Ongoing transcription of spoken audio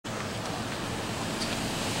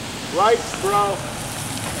Lights, bro.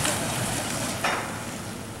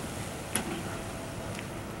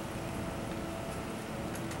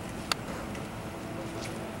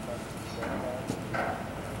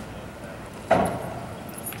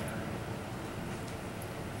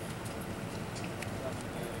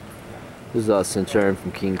 This is Centurion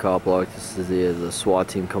from Keene, CopBlock. This is the SWAT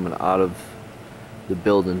team coming out of the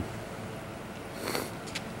building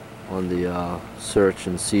on the search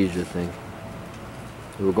and seizure thing.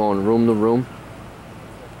 We're going room to room.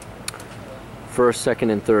 First,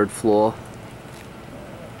 second, and third floor.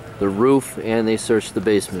 The roof, and they searched the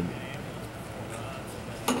basement.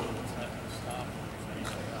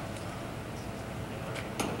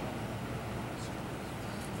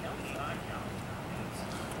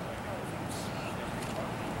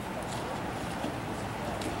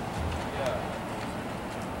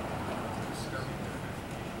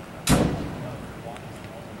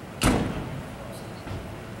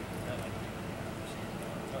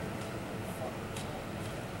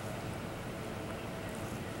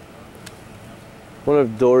 Wonder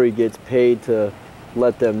if Dory gets paid to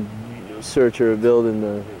let them search her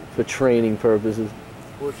building for training purposes.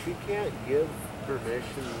 Well, she can't give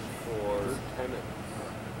permission for tenants.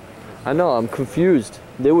 I know, I'm confused.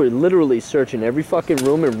 They were literally searching every fucking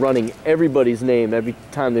room and running everybody's name every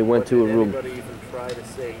time they went to a room. Did anybody even try to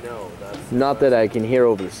say no? That's not that I can hear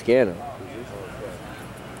over the scanner.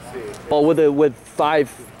 Okay. But with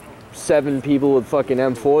 5, 7 people with fucking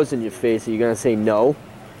M4s in your face, are you gonna say no?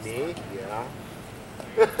 Me? Yeah.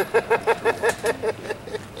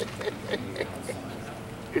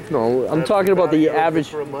 No, I'm talking about the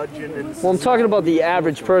average. Well, I'm talking about the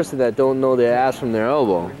average person that don't know their ass from their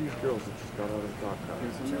elbow.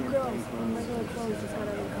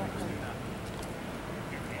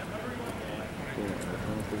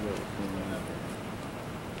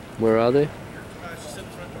 Where are they?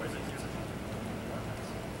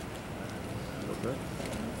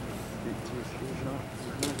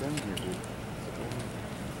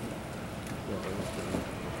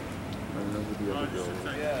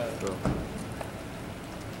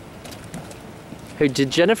 Hey,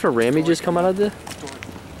 did Jennifer Ramey just come out of there?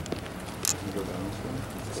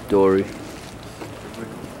 It's Dory.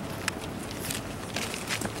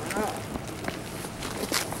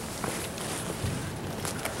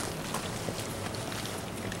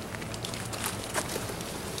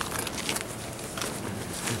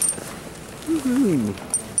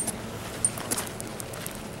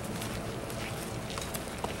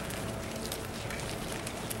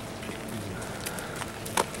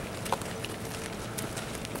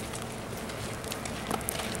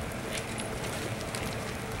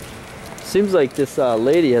 Seems like this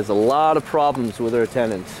lady has a lot of problems with her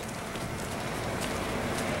tenants.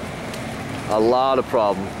 A lot of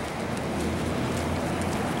problems.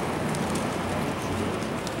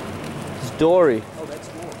 It's Dory. Oh, that's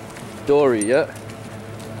Dory. Dory, yeah.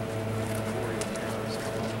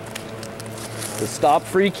 The Stop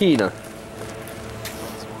Free Keene.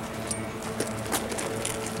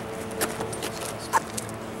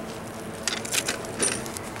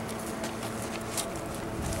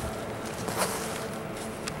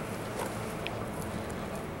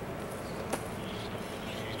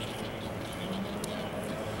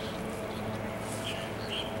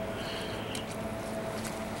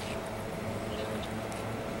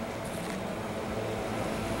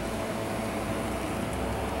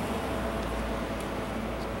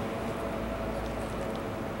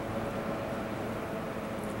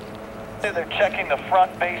 They're checking the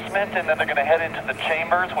front basement, and then they're going to head into the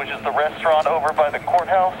chambers, which is the restaurant over by the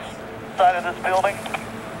courthouse side of this building.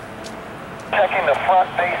 Checking the front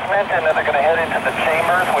basement, and then they're going to head into the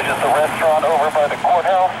chambers, which is the restaurant over by the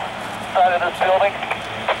courthouse side of this building.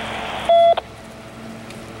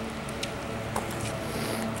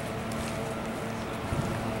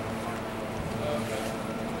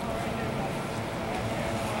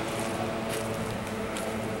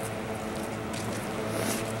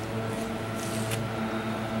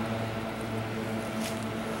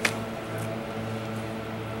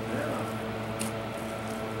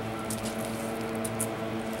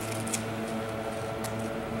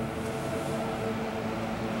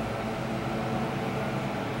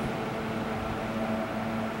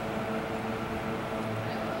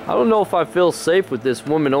 I don't know if I feel safe with this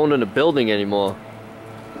woman owning a building anymore.